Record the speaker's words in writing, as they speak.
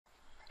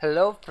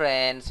Hello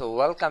friends,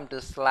 welcome to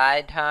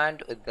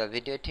SlideHunt with the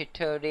video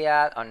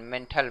tutorial on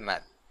mental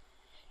math.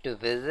 To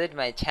visit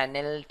my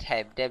channel,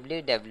 type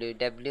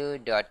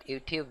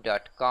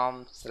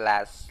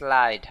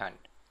www.youtube.com/SlideHunt.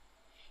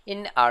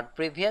 In our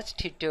previous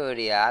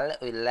tutorial,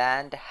 we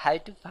learned how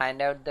to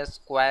find out the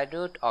square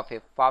root of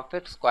a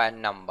perfect square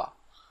number.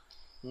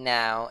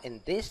 Now,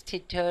 in this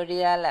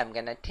tutorial, I'm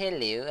gonna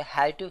tell you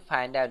how to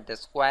find out the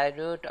square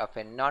root of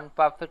a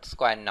non-perfect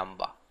square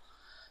number.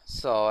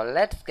 So,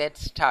 let's get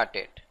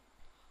started.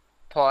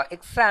 For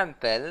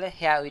example,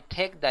 here we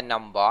take the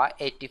number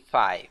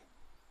 85.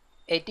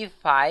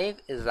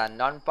 85 is a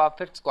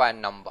non-perfect square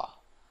number.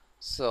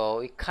 So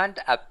we can't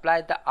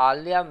apply the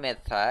earlier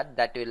method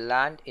that we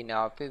learned in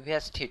our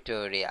previous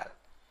tutorial.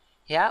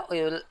 Here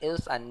we will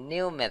use a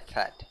new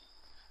method.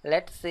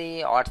 Let's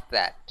see what's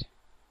that.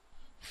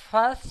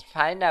 First,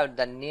 find out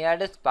the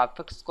nearest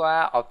perfect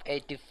square of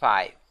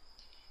 85.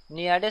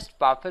 Nearest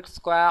perfect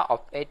square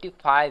of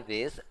 85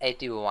 is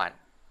 81.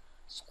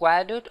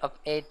 Square root of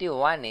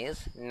 81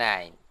 is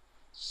 9.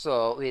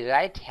 So we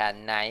write here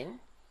 9.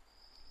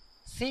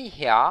 See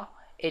here,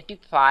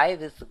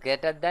 85 is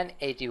greater than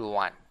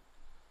 81.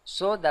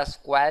 So the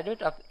square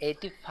root of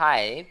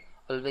 85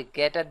 will be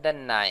greater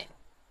than 9.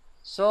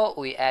 So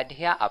we add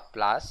here a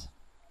plus.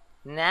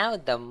 Now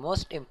the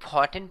most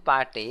important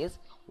part is,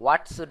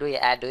 what should we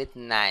add with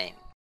 9?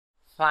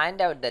 Find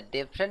out the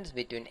difference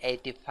between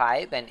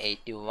 85 and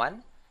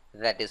 81,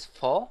 that is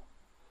 4.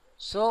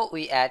 So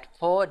we add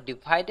 4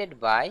 divided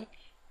by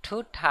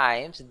 2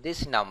 times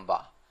this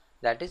number,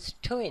 that is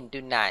 2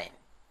 into 9.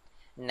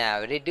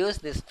 Now reduce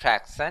this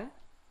fraction.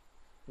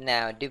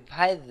 Now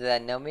divide the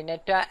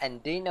numerator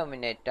and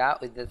denominator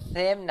with the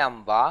same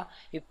number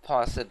if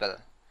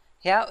possible.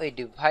 Here we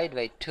divide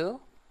by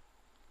 2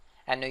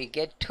 and we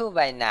get 2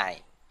 by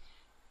 9.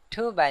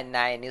 2 by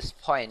 9 is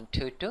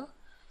 0.22.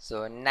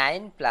 So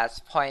 9 plus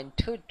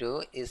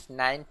 0.22 is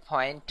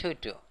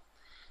 9.22.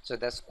 So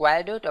the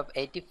square root of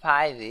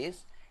 85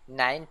 is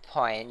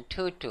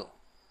 9.22.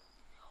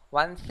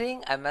 One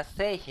thing I must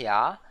say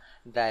here,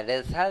 the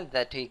result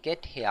that we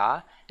get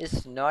here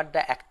is not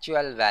the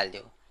actual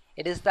value.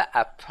 It is the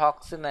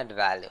approximate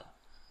value.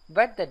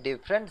 But the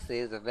difference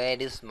is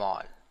very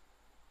small.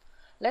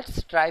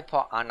 Let's try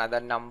for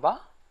another number.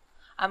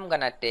 I'm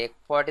gonna take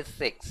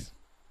 46.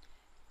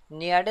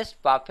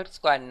 Nearest perfect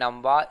square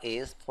number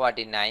is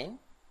 49.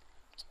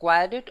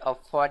 Square root of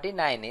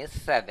 49 is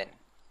 7.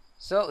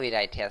 So we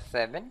write here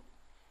 7.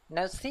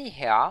 Now see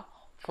here,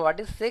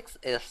 46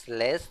 is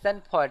less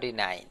than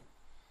 49.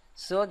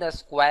 So the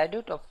square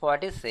root of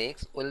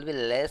 46 will be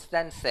less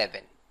than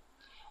 7.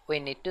 We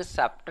need to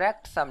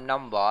subtract some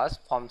numbers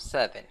from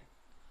 7.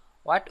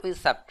 What we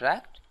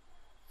subtract?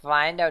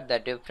 Find out the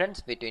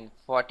difference between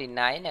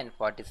 49 and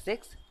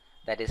 46,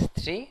 that is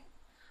 3.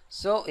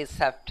 So we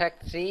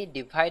subtract 3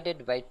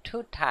 divided by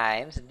 2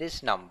 times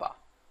this number.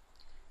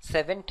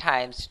 7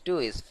 times 2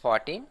 is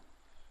 14.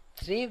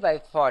 3 by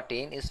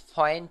 14 is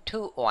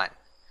 0.21.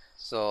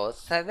 So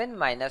 7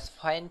 minus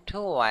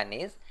 0.21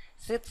 is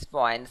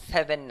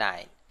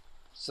 6.79.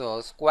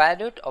 So square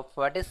root of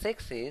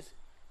 46 is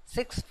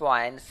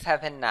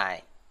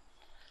 6.79.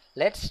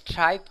 Let's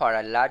try for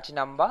a large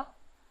number.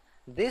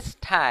 This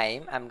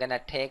time I'm gonna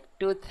take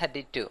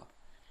 232.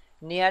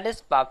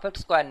 Nearest perfect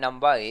square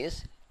number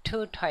is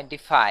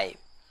 225.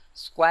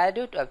 Square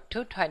root of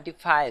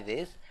 225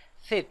 is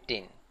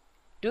 15.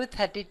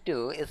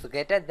 232 is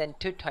greater than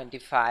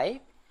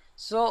 225,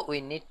 so we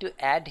need to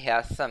add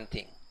here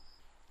something.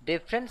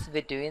 Difference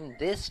between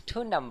these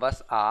two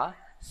numbers are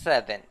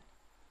 7.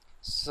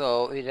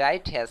 So we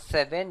write here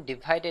 7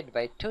 divided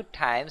by 2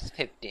 times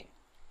 15.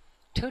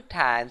 2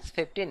 times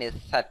 15 is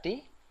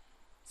 30.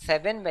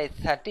 7 by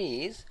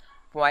 30 is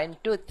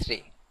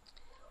 0.23.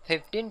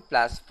 15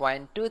 plus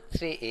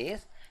 0.23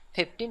 is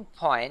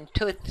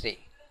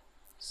 15.23.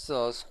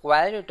 So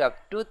square root of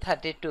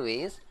 232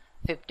 is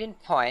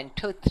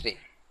 15.23.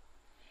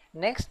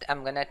 Next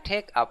I'm gonna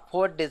take a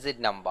 4-digit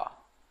number.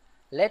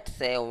 Let's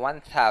say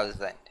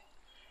 1000.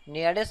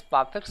 Nearest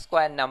perfect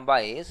square number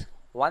is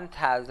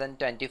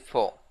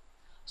 1024.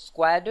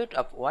 Square root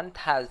of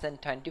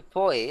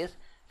 1024 is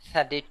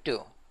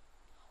 32.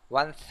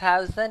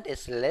 1000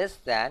 is less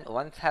than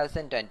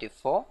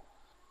 1024.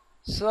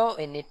 So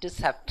we need to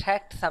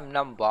subtract some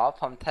number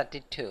from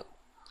 32.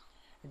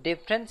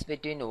 Difference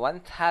between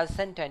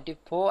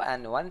 1024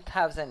 and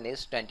 1000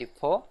 is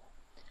 24.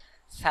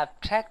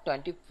 Subtract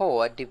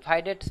 24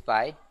 divided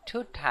by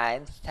 2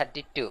 times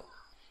 32.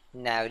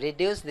 Now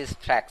reduce this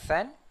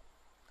fraction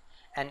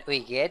and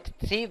we get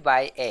 3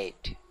 by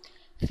 8.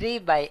 3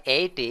 by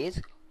 8 is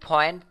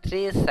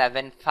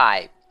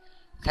 0.375.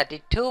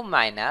 32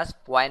 minus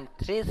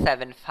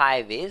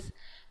 0.375 is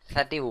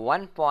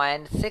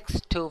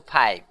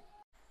 31.625.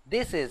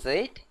 This is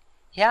it.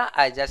 Here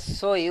I just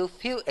show you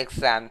few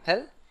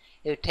examples.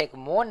 You take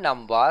more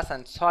numbers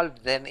and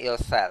solve them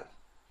yourself.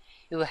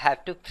 You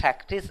have to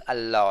practice a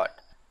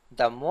lot.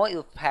 The more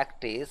you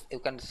practice, you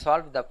can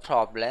solve the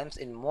problems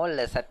in more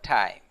lesser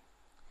time.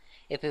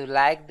 If you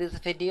like this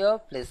video,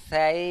 please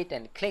share it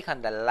and click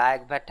on the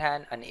like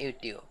button on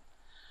YouTube.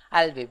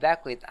 I'll be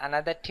back with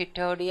another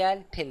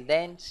tutorial. Till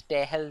then,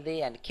 stay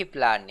healthy and keep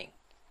learning.